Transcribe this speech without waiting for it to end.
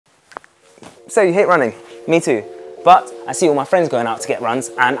So you hate running? Me too. But I see all my friends going out to get runs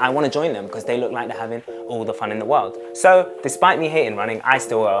and I want to join them because they look like they're having all the fun in the world. So despite me hating running, I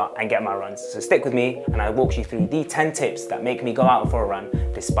still go out and get my runs. So stick with me and I walk you through the 10 tips that make me go out for a run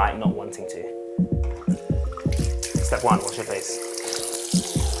despite not wanting to. Step 1, wash your face.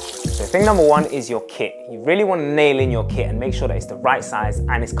 So thing number 1 is your kit. You really want to nail in your kit and make sure that it's the right size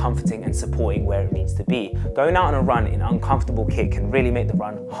and it's comforting and supporting where it needs to be. Going out on a run in uncomfortable kit can really make the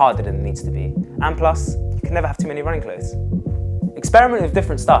run harder than it needs to be. And plus, you can never have too many running clothes. Experiment with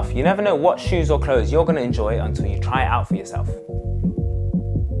different stuff. You never know what shoes or clothes you're going to enjoy until you try it out for yourself.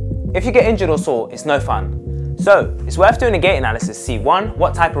 If you get injured or sore, it's no fun. So it's worth doing a gait analysis to see 1,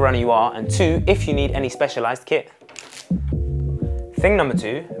 what type of runner you are, and 2, if you need any specialized kit. Thing number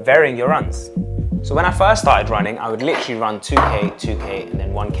 2, varying your runs. So when I first started running, I would literally run 2K, 2K, and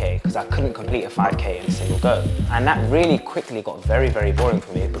then 1K because I couldn't complete a 5K in a single go. And that really quickly got very, very boring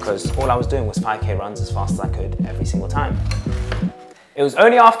for me because all I was doing was 5K runs as fast as I could every single time. It was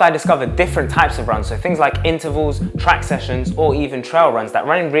only after I discovered different types of runs, so things like intervals, track sessions, or even trail runs, that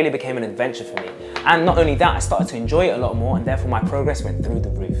running really became an adventure for me. And not only that, I started to enjoy it a lot more and therefore my progress went through the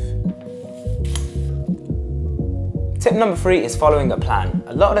roof. Tip number 3 is following a plan.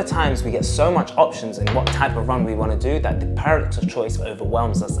 A lot of the times we get so much options in what type of run we want to do that the paradox of choice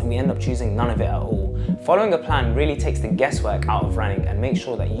overwhelms us and we end up choosing none of it at all. Following a plan really takes the guesswork out of running and makes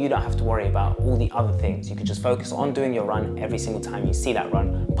sure that you don't have to worry about all the other things. You can just focus on doing your run every single time you see that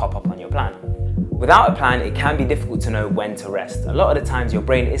run pop up on your plan. Without a plan, it can be difficult to know when to rest. A lot of the times your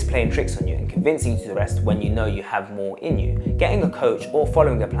brain is playing tricks on you and convincing you to rest when you know you have more in you. Getting a coach or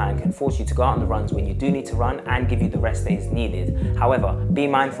following a plan can force you to go out on the runs when you do need to run and give you the rest that is needed. However, be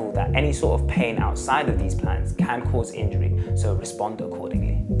mindful that any sort of pain outside of these plans can cause injury, so respond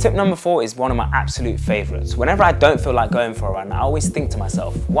accordingly. Tip number 4 is one of my absolute favorites. Whenever I don't feel like going for a run, I always think to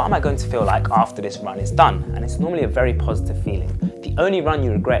myself, what am I going to feel like after this run is done? And it's normally a very positive feeling. The only run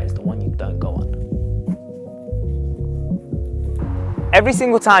you regret is the one you don't go on. Every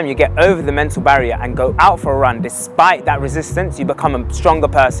single time you get over the mental barrier and go out for a run, despite that resistance, you become a stronger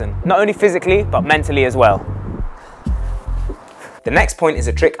person. Not only physically, but mentally as well. The next point is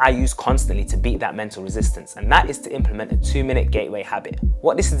a trick I use constantly to beat that mental resistance, and that is to implement a 2-minute gateway habit.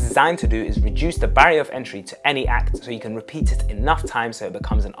 What this is designed to do is reduce the barrier of entry to any act so you can repeat it enough times so it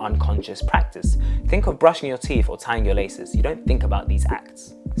becomes an unconscious practice. Think of brushing your teeth or tying your laces. You don't think about these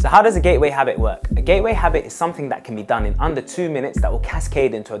acts. So how does a gateway habit work? A gateway habit is something that can be done in under 2 minutes that will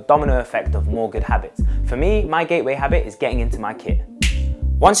cascade into a domino effect of more good habits. For me, my gateway habit is getting into my kit.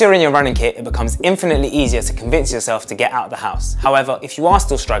 Once you're in your running kit, it becomes infinitely easier to convince yourself to get out of the house. However, if you are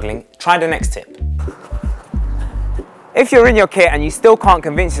still struggling, try the next tip. If you're in your kit and you still can't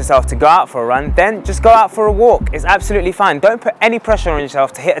convince yourself to go out for a run, then just go out for a walk. It's absolutely fine. Don't put any pressure on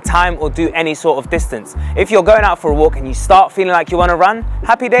yourself to hit a time or do any sort of distance. If you're going out for a walk and you start feeling like you want to run,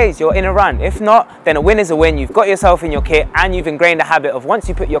 happy days, you're in a run. If not, then a win is a win. You've got yourself in your kit and you've ingrained a habit of once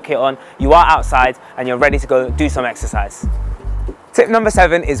you put your kit on, you are outside and you're ready to go do some exercise. Tip number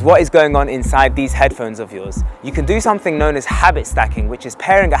 7 is what is going on inside these headphones of yours. You can do something known as habit stacking, which is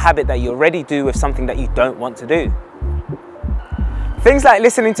pairing a habit that you already do with something that you don't want to do. Things like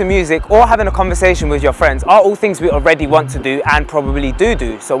listening to music or having a conversation with your friends are all things we already want to do and probably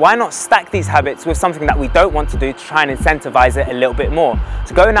do. So why not stack these habits with something that we don't want to do to try and incentivize it a little bit more?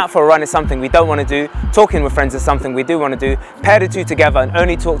 So going out for a run is something we don't want to do, talking with friends is something we do want to do. Pair the two together and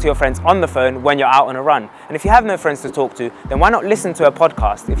only talk to your friends on the phone when you're out on a run. And if you have no friends to talk to, then why not listen to a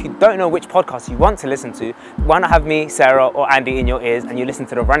podcast? If you don't know which podcast you want to listen to, why not have me, Sarah or Andy in your ears and you listen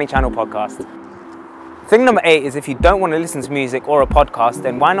to the Running Channel podcast? Thing number 8 is if you don't want to listen to music or a podcast,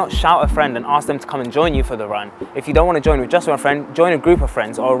 then why not shout a friend and ask them to come and join you for the run? If you don't want to join with just one friend, join a group of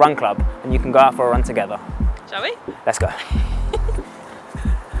friends or a run club and you can go out for a run together. Shall we? Let's go.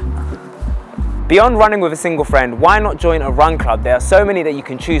 Beyond running with a single friend, why not join a run club? There are so many that you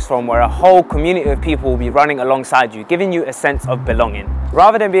can choose from where a whole community of people will be running alongside you, giving you a sense of belonging.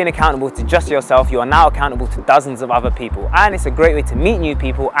 Rather than being accountable to just yourself, you are now accountable to dozens of other people, and it's a great way to meet new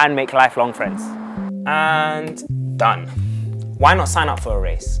people and make lifelong friends. And done. Why not sign up for a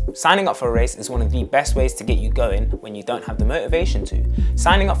race? Signing up for a race is one of the best ways to get you going when you don't have the motivation to.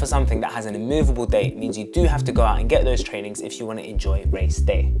 Signing up for something that has an immovable date means you do have to go out and get those trainings if you want to enjoy race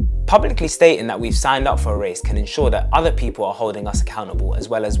day. Publicly stating that we've signed up for a race can ensure that other people are holding us accountable as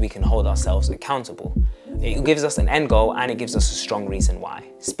well as we can hold ourselves accountable. It gives us an end goal and it gives us a strong reason why.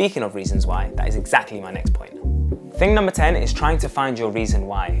 Speaking of reasons why, that is exactly my next point. Thing number 10 is trying to find your reason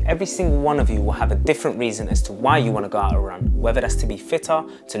why. Every single one of you will have a different reason as to why you want to go out and run, whether that's to be fitter,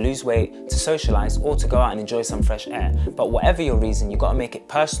 to lose weight, to socialize, or to go out and enjoy some fresh air. But whatever your reason, you've got to make it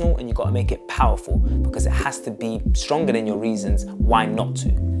personal and you've got to make it powerful, because it has to be stronger than your reasons why not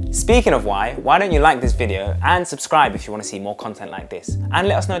to. Speaking of why don't you like this video and subscribe if you want to see more content like this. And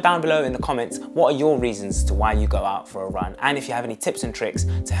let us know down below in the comments, what are your reasons to why you go out for a run, and if you have any tips and tricks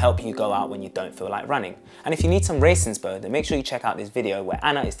to help you go out when you don't feel like running. And if you need some race inspo, then make sure you check out this video where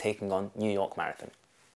Anna is taking on New York Marathon.